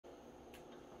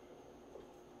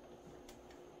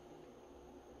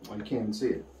Well, you can't even see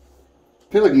it.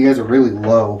 I feel like you guys are really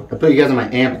low. I put you guys on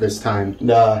my amp this time. And,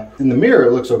 in the mirror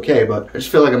it looks okay, but I just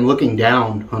feel like I'm looking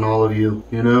down on all of you,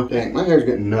 you know? Dang, my hair's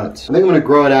getting nuts. I think I'm gonna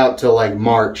grow it out till like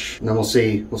March, and then we'll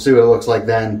see. We'll see what it looks like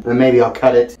then. And maybe I'll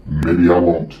cut it. Maybe I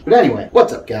won't. But anyway,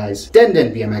 what's up guys? Den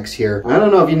BMX here. I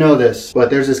don't know if you know this, but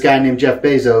there's this guy named Jeff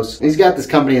Bezos. And he's got this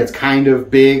company that's kind of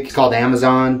big. It's called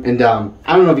Amazon. And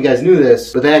I don't know if you guys knew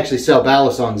this, but they actually sell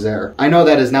Balisongs there. I know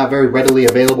that is not very readily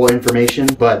available information,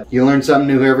 but you learn something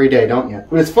new every day, don't you?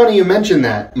 But it's funny you mentioned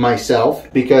that,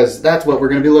 myself, because that's what we're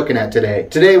going to be looking at today.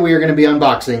 Today we are going to be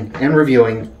unboxing and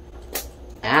reviewing.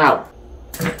 Ow.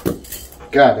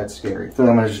 God, that's scary. I feel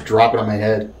like I'm going to just drop it on my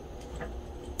head.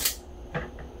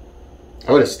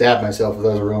 I would have stabbed myself if that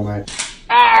was a real knife.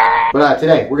 But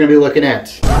today we're going to be looking at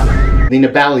the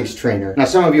Nabalis trainer. Now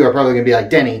some of you are probably going to be like,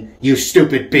 Denny, you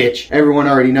stupid bitch. Everyone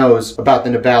already knows about the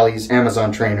Nabalis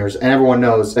Amazon trainers, and everyone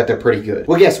knows that they're pretty good.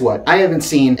 Well, guess what? I haven't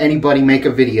seen anybody make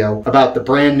a video about the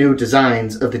brand new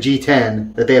designs of the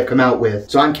G10 that they have come out with.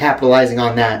 So I'm capitalizing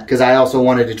on that because I also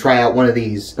wanted to try out one of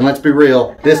these. And let's be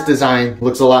real, this design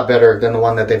looks a lot better than the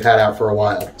one that they've had out for a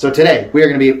while. So today we are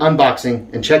going to be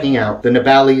unboxing and checking out the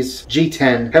Nabalis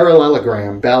G10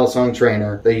 Parallelogram Balisong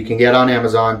trainer that you can get on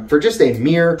Amazon for just a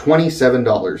mere $27.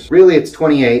 Really, it's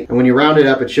 28, and when you round it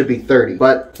up, it should be 30,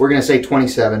 but we're gonna say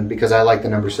 27 because I like the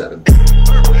number 7.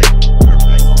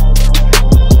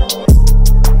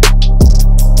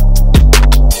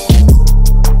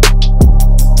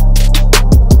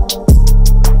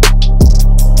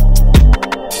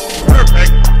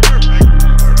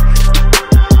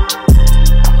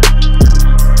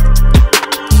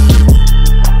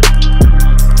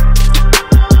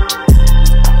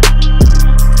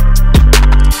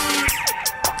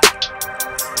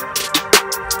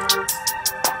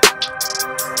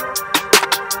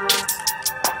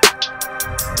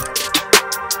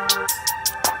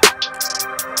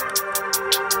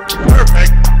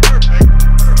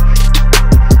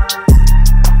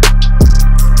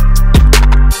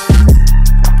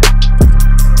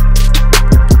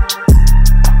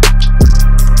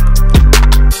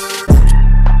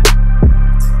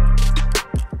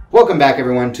 Welcome back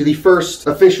everyone to the first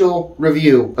official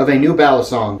review of a new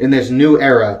Balisong in this new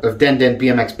era of Den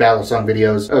BMX Balisong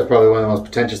videos. That was probably one of the most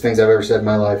pretentious things I've ever said in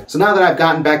my life. So now that I've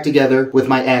gotten back together with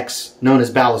my ex, known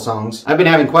as Balisongs, I've been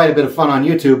having quite a bit of fun on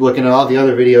YouTube looking at all the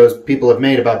other videos people have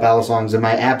made about Balisongs in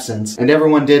my absence. And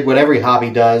everyone did what every hobby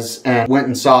does and went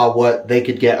and saw what they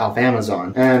could get off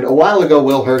Amazon. And a while ago,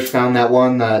 Will Hirsch found that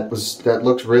one that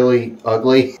looks really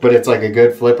ugly, but it's like a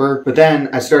good flipper. But then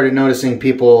I started noticing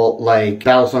people like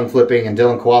Balisong Flipping and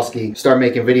Dylan Kowalski start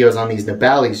making videos on these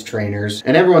Nabalis trainers,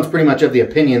 and everyone's pretty much of the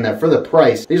opinion that for the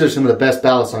price, these are some of the best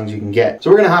Balisongs you can get. So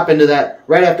we're going to hop into that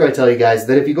right after I tell you guys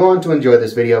that if you go on to enjoy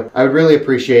this video, I would really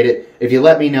appreciate it if you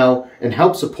let me know and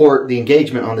help support the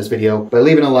engagement on this video by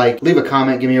leaving a like, leave a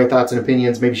comment, give me your thoughts and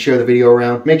opinions, maybe share the video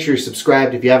around. Make sure you're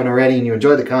subscribed if you haven't already and you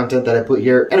enjoy the content that I put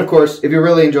here. And of course, if you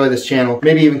really enjoy this channel,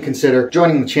 maybe even consider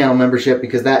joining the channel membership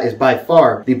because that is by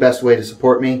far the best way to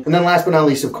support me. And then last but not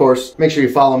least, of course, make sure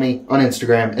you follow me on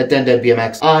Instagram at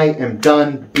DenDenBMX. I am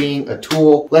done being a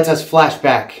tool. Let us flash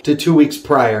back to 2 weeks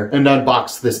prior and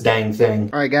unbox this dang thing.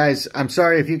 All right, guys, I'm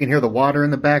sorry if you can hear the water in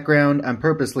the background. I'm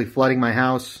purposely flooding my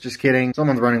house. Just kidding.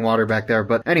 Someone's running water back there.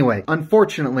 But anyway,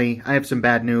 unfortunately, I have some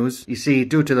bad news. You see,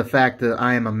 due to the fact that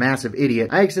I am a massive idiot,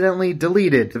 I accidentally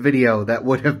deleted the video that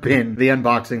would have been the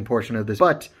unboxing portion of this.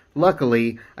 But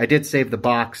luckily, I did save the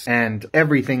box and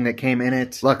everything that came in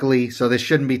it, luckily, so this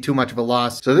shouldn't be too much of a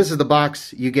loss. So this is the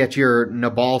box you get your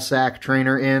Nabalis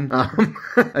trainer in.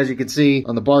 As you can see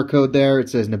on the barcode there, it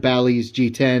says Nabalis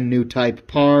G10 new type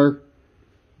par.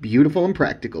 Beautiful and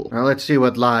practical. Now let's see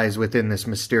what lies within this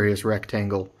mysterious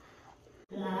rectangle.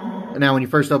 Now, when you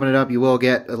first open it up, you will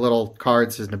get a little card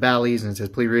that says Nabalis, and it says,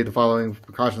 please read the following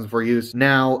precautions before use.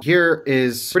 Now, here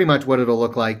is pretty much what it'll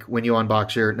look like when you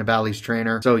unbox your Nabalis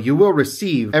trainer. So you will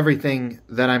receive everything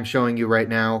that I'm showing you right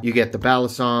now. You get the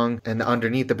Balisong, and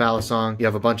underneath the Balisong, you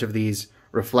have a bunch of these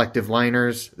reflective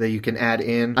liners that you can add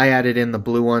in. I added in the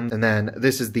blue one, and then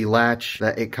this is the latch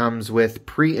that it comes with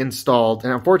pre-installed.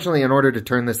 And unfortunately, in order to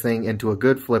turn this thing into a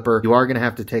good flipper, you are going to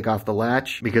have to take off the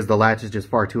latch because the latch is just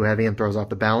far too heavy and throws off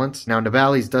the balance. Now,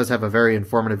 Nabalis does have a very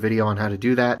informative video on how to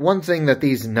do that. One thing that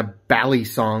these Nabalis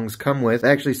songs come with,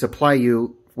 they actually supply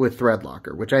you with thread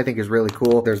locker, which I think is really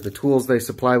cool. There's the tools they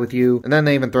supply with you, and then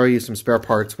they even throw you some spare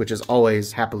parts, which is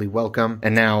always happily welcome.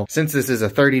 And now, since this is a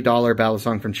 $30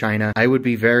 Balisong from China, I would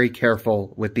be very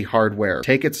careful with the hardware.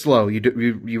 Take it slow.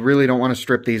 You really don't want to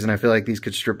strip these, and I feel like these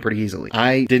could strip pretty easily.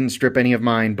 I didn't strip any of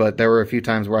mine, but there were a few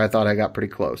times where I thought I got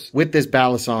pretty close. With this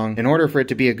Balisong, in order for it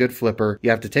to be a good flipper, you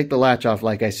have to take the latch off,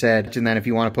 like I said, and then if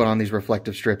you want to put on these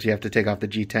reflective strips, you have to take off the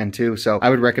G10 too. So I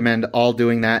would recommend all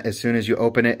doing that as soon as you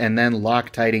open it, and then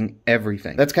Loctiting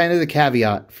everything. That's kind of the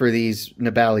caveat for these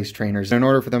Nabalis trainers. In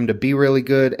order for them to be really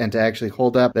good and to actually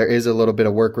hold up, there is a little bit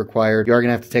of work required. You are going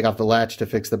to have to take off the latch to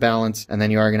fix the balance, and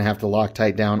then you are going to have to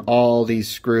Loctite down all these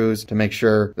screws to make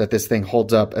sure that this thing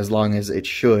holds up as long as it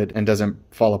should and doesn't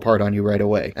fall apart on you right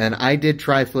away. And I did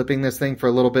try flipping this thing for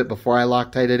a little bit before I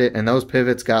Loctited it, and those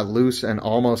pivots got loose and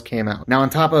almost came out. Now, on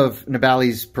top of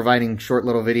Nabalis providing short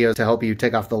little videos to help you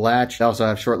take off the latch, they also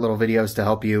have short little videos to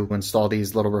help you install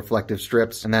these little reflective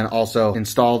strips, and then also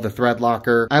install the thread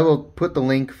locker. I will put the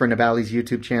link for Nabalis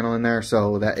YouTube channel in there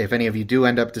so that if any of you do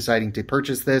end up deciding to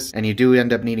purchase this and you do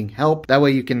end up needing help, that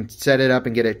way you can set it up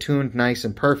and get it tuned nice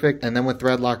and perfect. And then with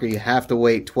thread locker, you have to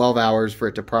wait 12 hours for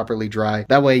it to properly dry.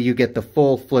 That way you get the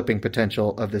full flipping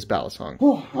potential of this Balisong.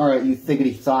 All right, you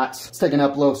thickety thoughts. Let's take an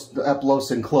up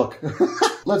close and look.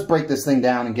 Let's break this thing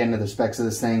down and get into the specs of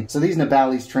this thing. So these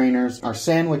Nabalis trainers are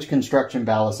sandwich construction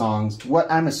Balisongs.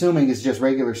 What I'm assuming is just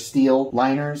regular steel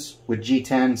liners with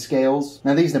G10 scales.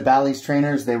 Now these Nabalis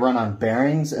trainers, they run on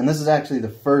bearings, and this is actually the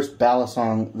first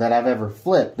Balisong that I've ever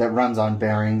flipped that runs on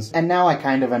bearings. And now I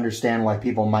kind of understand why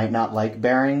people might not like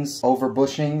bearings over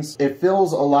bushings. It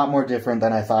feels a lot more different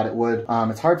than I thought it would.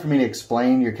 It's hard for me to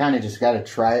explain. You kind of just got to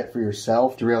try it for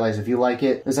yourself to realize if you like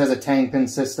it. This has a tang pin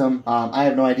system. I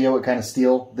have no idea what kind of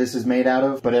steel this is made out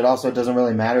of, but it also doesn't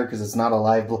really matter because it's not a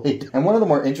live blade. And one of the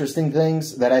more interesting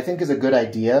things that I think is a good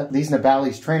idea, these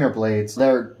Nabalis trainer blades,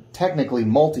 they're technically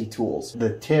multi-tools.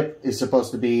 The tip is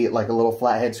supposed to be like a little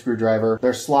flathead screwdriver.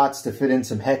 There's slots to fit in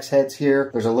some hex heads here.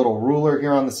 There's a little ruler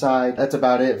here on the side. That's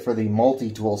about it for the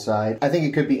multi-tool side. I think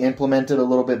it could be implemented a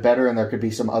little bit better, and there could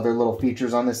be some other little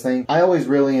features on this thing. I always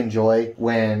really enjoy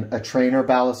when a trainer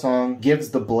Balisong gives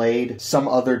the blade some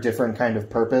other different kind of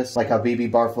purpose, like how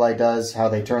BB Barfly does, how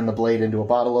they turn the blade into a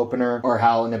bottle opener, or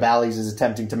how Nabalis is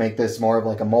attempting to make this more of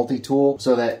like a multi-tool,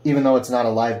 so that even though it's not a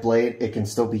live blade, it can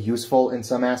still be useful in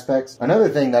some aspects. Another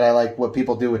thing that I like what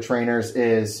people do with trainers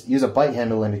is use a bite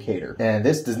handle indicator, and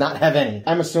this does not have any.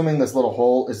 I'm assuming this little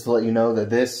hole is to let you know that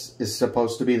this is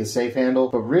supposed to be the safe handle,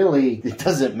 but really it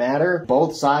doesn't matter.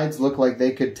 Both sides look like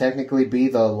they could technically be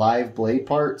the live blade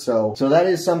part, so that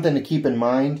is something to keep in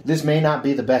mind. This may not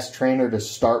be the best trainer to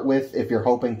start with if you're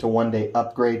hoping to one day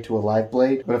upgrade to a live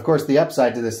blade, but of course the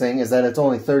upside to this thing is that it's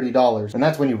only $30, and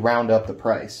that's when you round up the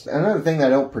price. Another thing that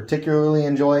I don't particularly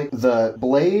enjoy, the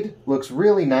blade looks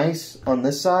really nice on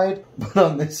this side, but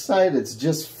on this side it's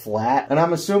just flat, and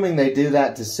I'm assuming they do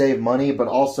that to save money, but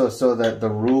also so that the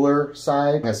ruler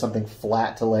side has something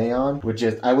flat to lay on, which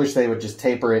is, I wish they would just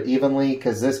taper it evenly,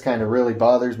 because this kind of really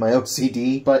bothers my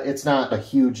OCD, but it's not a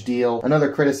huge deal. Another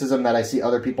criticism that I see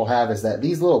other people have is that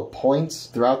these little points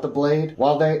throughout the blade,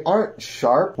 while they aren't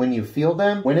sharp when you feel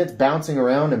them, when it's bouncing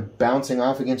around and bouncing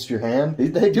off against your hand,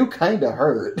 they do kind of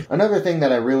hurt. Another thing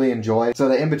that I really enjoy, so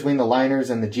that in between the liners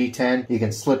and the G10, you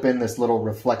can slip in this little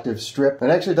reflective strip.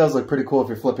 That actually does look pretty cool if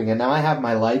you're flipping it. Now I have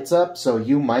my lights up, so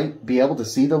you might be able to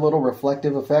see the little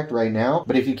reflective effect right now,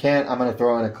 but if you can't, I'm going to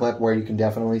throw in a clip where you can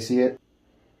definitely see it.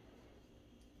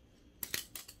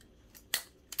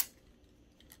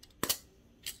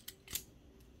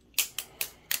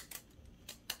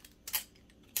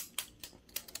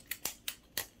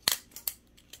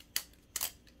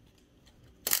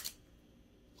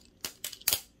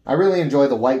 I really enjoy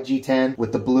the white G10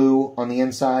 with the blue on the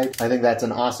inside. I think that's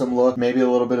an awesome look. Maybe a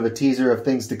little bit of a teaser of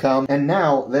things to come. And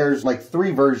now there's like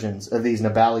 3 versions of these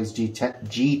Nabalis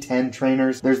G10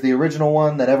 trainers. There's the original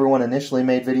one that everyone initially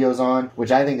made videos on,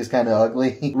 which I think is kind of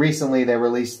ugly. Recently they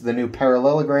released the new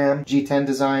Parallelogram G10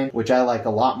 design, which I like a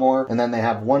lot more. And then they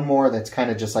have one more that's kind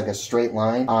of just like a straight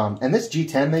line. And this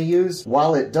G10 they use,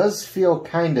 while it does feel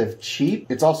kind of cheap,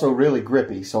 it's also really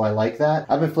grippy, so I like that.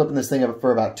 I've been flipping this thing up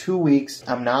for about 2 weeks.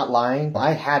 I'm not lying.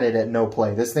 I had it at no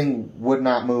play. This thing would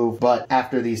not move, but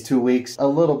after these 2 weeks, a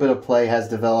little bit of play has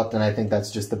developed, and I think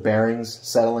that's just the bearings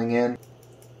settling in.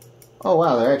 Oh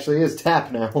wow, there actually is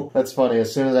tap now. That's funny.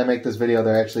 As soon as I make this video,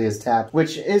 there actually is tap,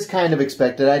 which is kind of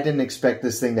expected. I didn't expect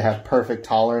this thing to have perfect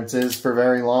tolerances for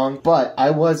very long, but I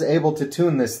was able to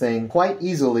tune this thing quite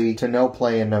easily to no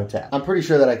play and no tap. I'm pretty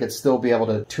sure that I could still be able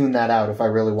to tune that out if I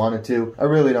really wanted to. I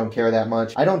really don't care that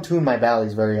much. I don't tune my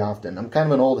Balis very often. I'm kind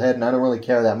of an old head and I don't really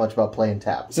care that much about play and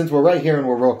tap. Since we're right here and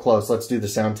we're real close, let's do the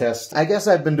sound test. I guess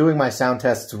I've been doing my sound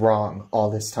tests wrong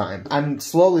all this time. I'm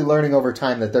slowly learning over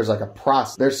time that there's like a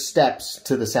process. There's steps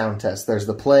to the sound test. There's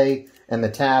the play and the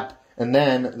tap, and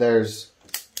then there's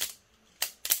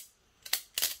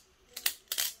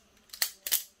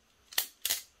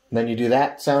then you do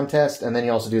that sound test, and then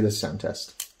you also do this sound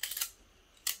test.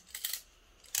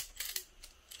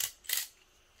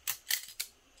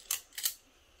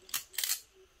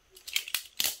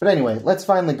 But anyway, let's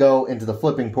finally go into the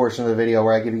flipping portion of the video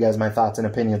where I give you guys my thoughts and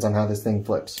opinions on how this thing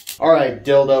flips. Alright,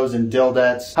 dildos and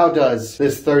dildettes. How does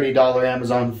this $30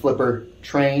 Amazon flipper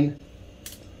train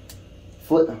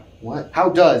what? How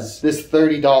does this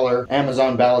 $30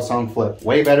 Amazon Balisong flip?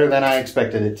 Way better than I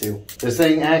expected it to. This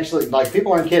thing actually, like,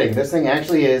 people aren't kidding. This thing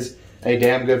actually is a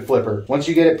damn good flipper. Once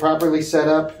you get it properly set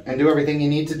up and do everything you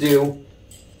need to do,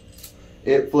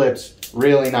 it flips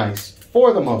really nice.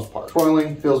 For the most part.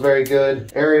 Twirling feels very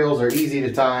good. Aerials are easy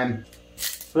to time.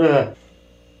 They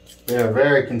are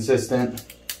very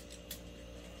consistent.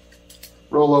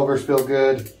 Rollovers feel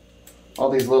good. All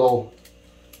these little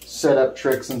setup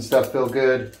tricks and stuff feel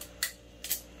good.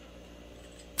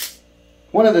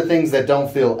 One of the things that don't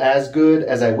feel as good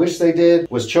as I wish they did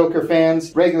was choker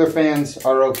fans. Regular fans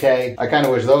are okay. I kind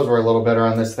of wish those were a little better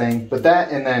on this thing. But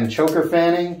that and then choker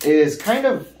fanning is kind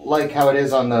of like how it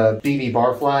is on the BB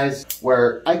Barflies,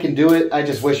 where I can do it, I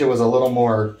just wish it was a little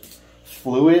more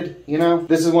fluid, you know?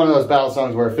 This is one of those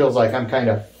Balisongs where it feels like I'm kind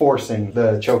of forcing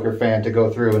the choker fan to go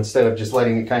through instead of just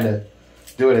letting it kind of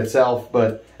do it itself.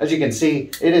 But as you can see,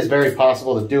 it is very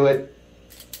possible to do it.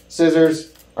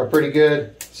 Scissors are pretty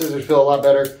good. Scissors feel a lot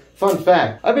better. Fun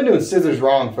fact, I've been doing scissors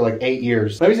wrong for like 8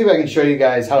 years. Let me see if I can show you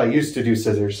guys how I used to do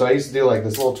scissors. So I used to do like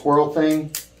this little twirl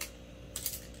thing,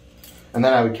 and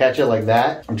then I would catch it like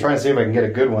that. I'm trying to see if I can get a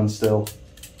good one still.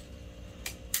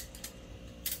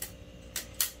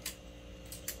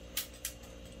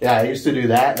 Yeah, I used to do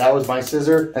that. That was my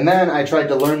scissor. And then I tried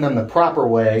to learn them the proper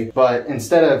way, but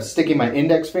instead of sticking my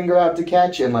index finger out to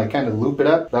catch and like kind of loop it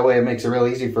up, that way it makes it real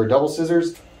easy for double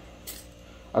scissors,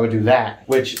 I would do that,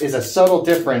 which is a subtle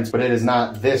difference, but it is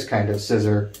not this kind of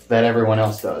scissor that everyone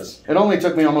else does. It only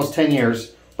took me almost 10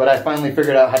 years, but I finally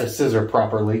figured out how to scissor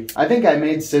properly. I think I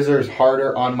made scissors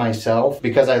harder on myself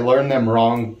because I learned them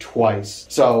wrong twice.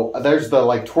 So there's the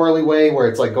like twirly way where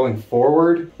it's like going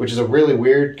forward, which is a really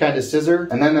weird kind of scissor.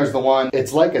 And then there's the one,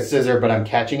 it's like a scissor, but I'm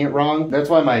catching it wrong. That's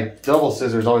why my double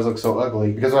scissors always look so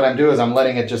ugly, because what I'm doing is I'm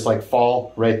letting it just like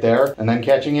fall right there and then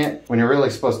catching it when you're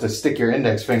really supposed to stick your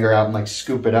index finger out and like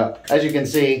scoop it up. As you can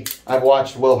see, I've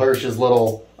watched Will Hirsch's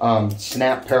little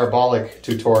snap parabolic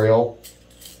tutorial,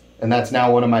 and that's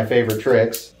now one of my favorite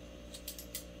tricks.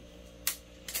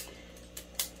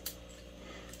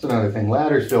 That's another thing.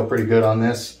 Ladders feel pretty good on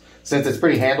this. Since it's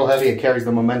pretty handle heavy, it carries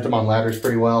the momentum on ladders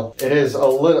pretty well. It is a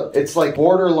little, it's like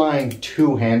borderline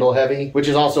too handle heavy, which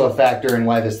is also a factor in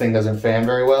why this thing doesn't fan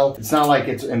very well. It's not like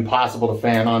it's impossible to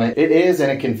fan on it. It is,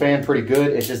 and it can fan pretty good.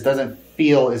 It just doesn't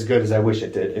feel as good as I wish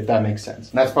it did, if that makes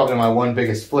sense. And that's probably my one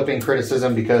biggest flipping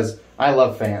criticism, because I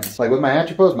love fans. Like with my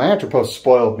Atropos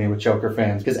spoiled me with choker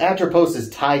fans, because Atropos's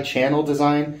tie channel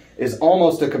design is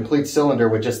almost a complete cylinder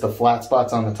with just the flat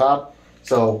spots on the top.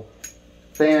 So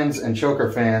fans and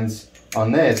choker fans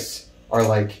on this are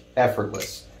like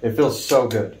effortless. It feels so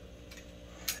good.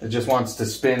 It just wants to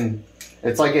spin.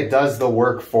 It's like it does the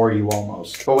work for you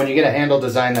almost. But when you get a handle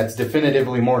design that's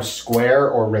definitively more square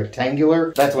or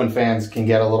rectangular, that's when fans can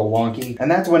get a little wonky. And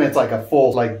that's when it's like a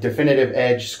full, like, definitive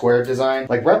edge square design.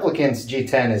 Like Replicant's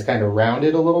G10 is kind of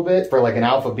rounded a little bit. For like an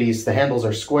Alpha Beast, the handles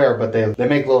are square, but they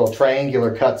make little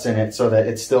triangular cuts in it so that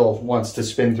it still wants to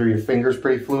spin through your fingers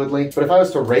pretty fluidly. But if I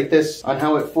was to rate this on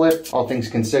how it flipped, all things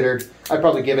considered, I'd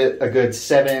probably give it a good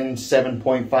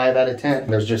 7.5 out of 10.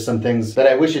 There's just some things that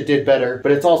I wish it did better,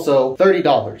 but it's also $30.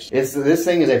 This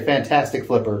thing is a fantastic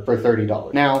flipper for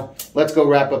 $30. Now, let's go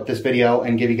wrap up this video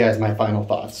and give you guys my final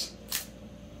thoughts.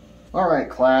 All right,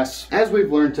 class. As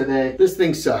we've learned today, this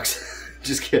thing sucks.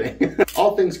 Just kidding.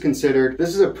 all things considered, this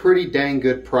is a pretty dang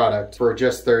good product for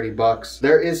just 30 bucks.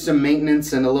 There is some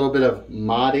maintenance and a little bit of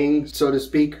modding, so to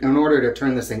speak, in order to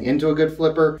turn this thing into a good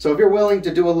flipper. So if you're willing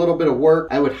to do a little bit of work,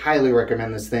 I would highly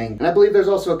recommend this thing. And I believe there's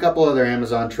also a couple other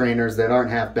Amazon trainers that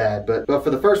aren't half bad, but for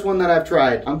the first one that I've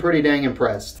tried, I'm pretty dang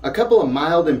impressed. A couple of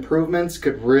mild improvements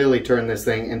could really turn this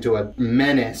thing into a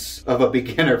menace of a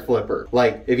beginner flipper.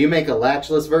 Like, if you make a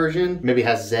latchless version, maybe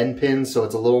has Zen pins so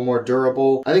it's a little more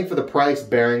durable. I think for the price,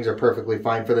 bearings are perfectly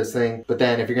fine for this thing. But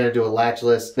then if you're gonna do a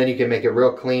latchless, then you can make it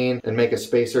real clean and make a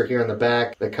spacer here in the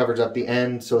back that covers up the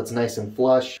end so it's nice and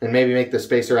flush. And maybe make the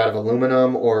spacer out of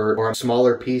aluminum or a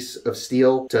smaller piece of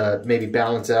steel to maybe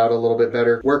balance it out a little bit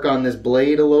better. Work on this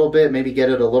blade a little bit, maybe get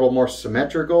it a little more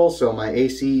symmetrical so my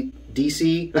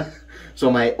AC/DC so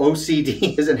my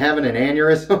OCD isn't having an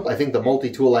aneurysm. I think the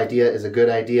multi-tool idea is a good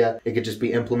idea. It could just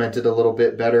be implemented a little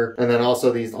bit better. And then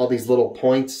also all these little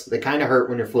points, they kind of hurt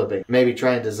when you're flipping. Maybe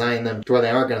try and design them to where they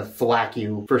aren't going to thwack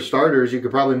you. For starters, you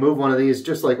could probably move one of these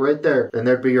just like right there, and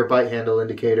there'd be your bite handle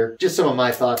indicator. Just some of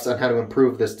my thoughts on how to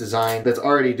improve this design that's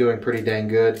already doing pretty dang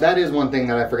good. That is one thing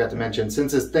that I forgot to mention.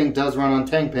 Since this thing does run on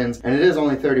tang pins, and it is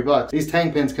only 30 bucks, these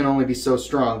tang pins can only be so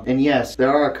strong. And yes,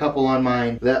 there are a couple on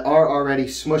mine that are already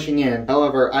smushing in.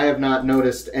 However, I have not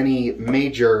noticed any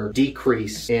major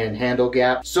decrease in handle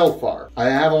gap so far. I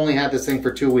have only had this thing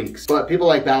for 2 weeks, but people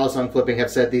like Balisong Flipping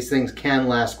have said these things can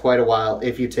last quite a while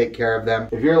if you take care of them.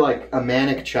 If you're like a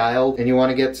manic child and you want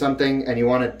to get something and you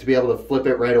want it to be able to flip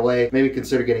it right away, maybe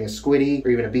consider getting a Squiddy or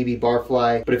even a BB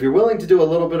Barfly. But if you're willing to do a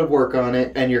little bit of work on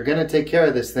it and you're gonna take care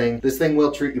of this thing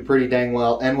will treat you pretty dang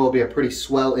well and will be a pretty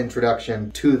swell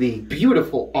introduction to the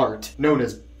beautiful art known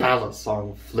as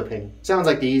Balisong flipping. Sounds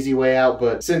like the easy way out,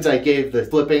 but since I gave the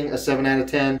flipping a 7 out of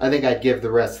 10, I think I'd give the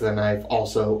rest of the knife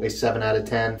also a 7 out of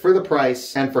 10. For the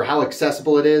price and for how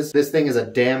accessible it is, this thing is a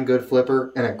damn good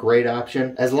flipper and a great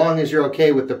option, as long as you're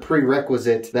okay with the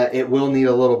prerequisite that it will need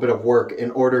a little bit of work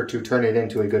in order to turn it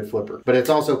into a good flipper. But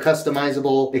it's also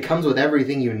customizable. It comes with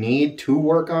everything you need to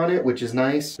work on it, which is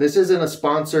nice. This isn't a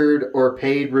sponsored or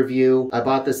paid review. I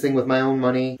bought this thing with my own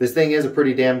money. This thing is a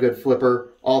pretty damn good flipper,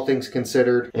 all things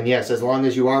considered. And yes, as long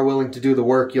as you are willing to do the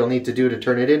work you'll need to do to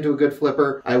turn it into a good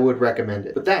flipper, I would recommend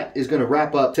it. But that is going to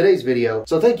wrap up today's video.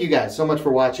 So thank you guys so much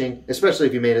for watching, especially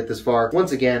if you made it this far.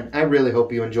 Once again, I really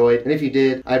hope you enjoyed. And if you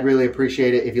did, I'd really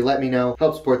appreciate it if you let me know.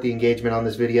 Help support the engagement on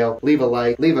this video. Leave a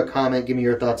like, leave a comment, give me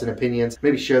your thoughts and opinions.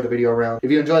 Maybe share the video around.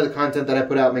 If you enjoy the content that I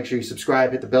put out, make sure you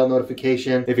subscribe, hit the bell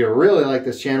notification. If you really like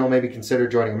this channel, maybe consider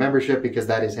joining a membership, because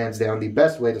that is hands down the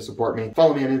best way to support me.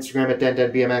 Follow me on Instagram at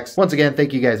DenDenBMX. Once again,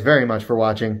 thank you guys very much for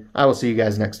watching. I will see you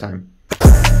guys next time.